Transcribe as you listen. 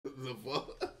the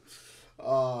fuck?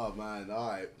 Oh, man. All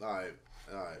right.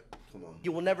 Come on.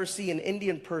 You will never see an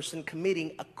Indian person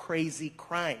committing a crazy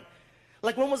crime.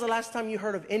 Like, when was the last time you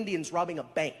heard of Indians robbing a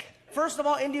bank? First of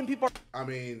all, Indian people are... I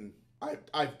mean,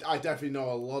 I definitely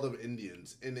know a lot of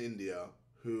Indians in India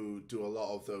who do a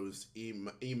lot of those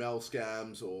email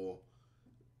scams or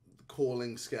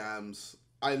calling scams.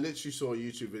 I literally saw a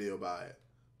YouTube video about it.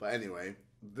 But anyway,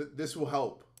 this will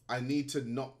help. I need to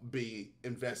not be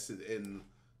invested in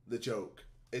the joke.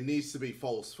 It needs to be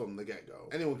false from the get-go.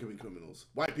 Anyone can be criminals.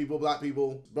 White people, black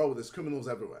people. Bro, there's criminals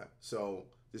everywhere. So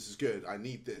this is good. I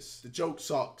need this. The joke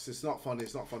sucks. It's not funny.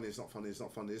 It's not funny. It's not funny. It's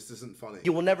not funny. This isn't funny.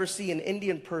 You will never see an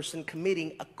Indian person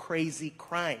committing a crazy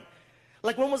crime.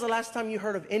 Like, when was the last time you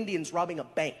heard of Indians robbing a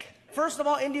bank? First of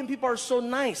all, Indian people are so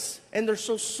nice and they're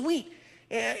so sweet.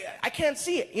 I can't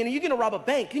see it. You know, you're gonna rob a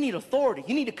bank, you need authority.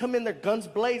 You need to come in there guns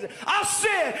blazing. I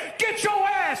said, get your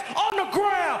ass on the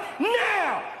ground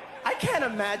now! I can't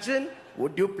imagine.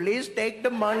 Would you please take the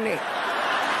money?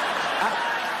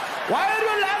 Why are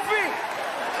you laughing?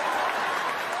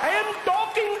 I am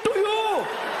talking to you.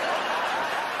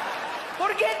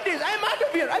 Forget this. I'm out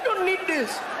of here. I don't need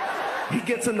this. He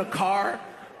gets in the car.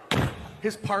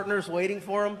 His partner's waiting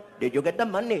for him. Did you get the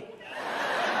money?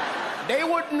 They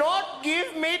would not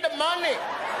give me the money.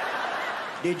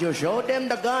 Did you show them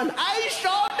the gun? I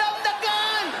showed them the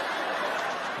gun.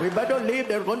 We better leave.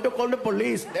 They're going to call the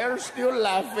police. They're still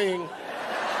laughing.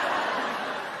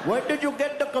 Where did you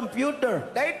get the computer?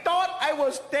 They thought I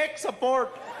was tech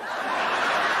support.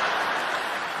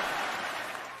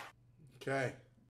 Okay.